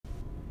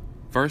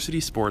Varsity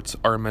sports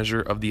are a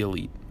measure of the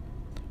elite,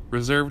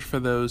 reserved for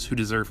those who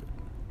deserve it,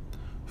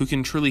 who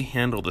can truly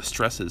handle the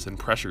stresses and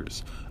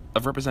pressures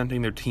of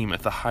representing their team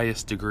at the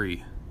highest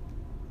degree.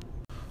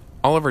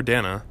 Oliver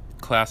Dana,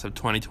 class of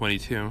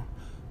 2022,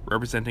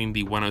 representing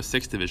the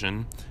 106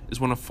 division, is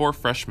one of 4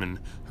 freshmen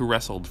who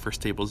wrestled for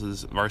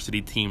Staples'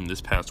 varsity team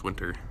this past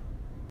winter.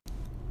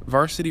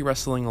 Varsity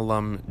wrestling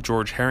alum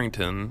George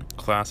Harrington,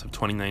 class of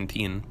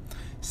 2019,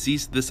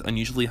 sees this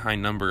unusually high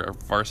number of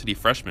varsity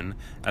freshmen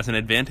as an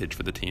advantage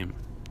for the team.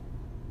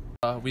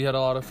 We had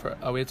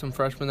some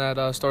freshmen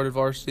that started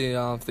varsity.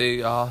 They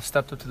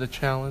stepped up to the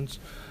challenge,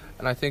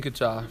 and I think it's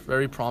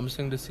very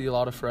promising to see a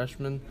lot of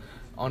freshmen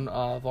on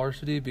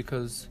varsity,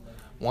 because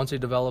once they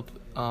develop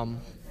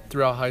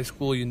throughout high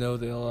school,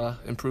 they'll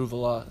improve a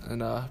lot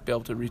and be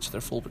able to reach their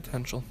full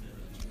potential.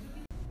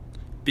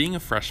 Being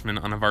a freshman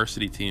on a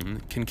varsity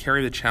team can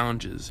carry the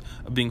challenges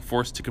of being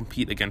forced to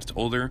compete against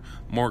older,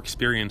 more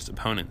experienced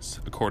opponents,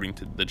 according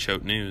to the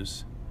Choate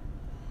News.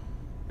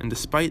 And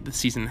despite the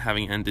season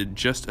having ended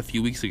just a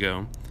few weeks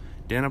ago,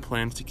 Dana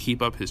plans to keep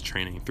up his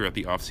training throughout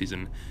the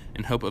offseason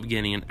in hope of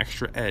gaining an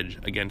extra edge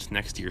against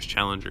next year's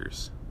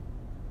challengers.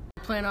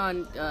 I plan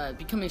on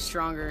becoming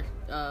stronger,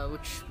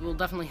 which will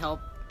definitely help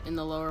in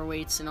the lower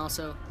weights, and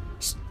also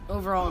just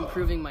overall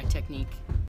improving my technique.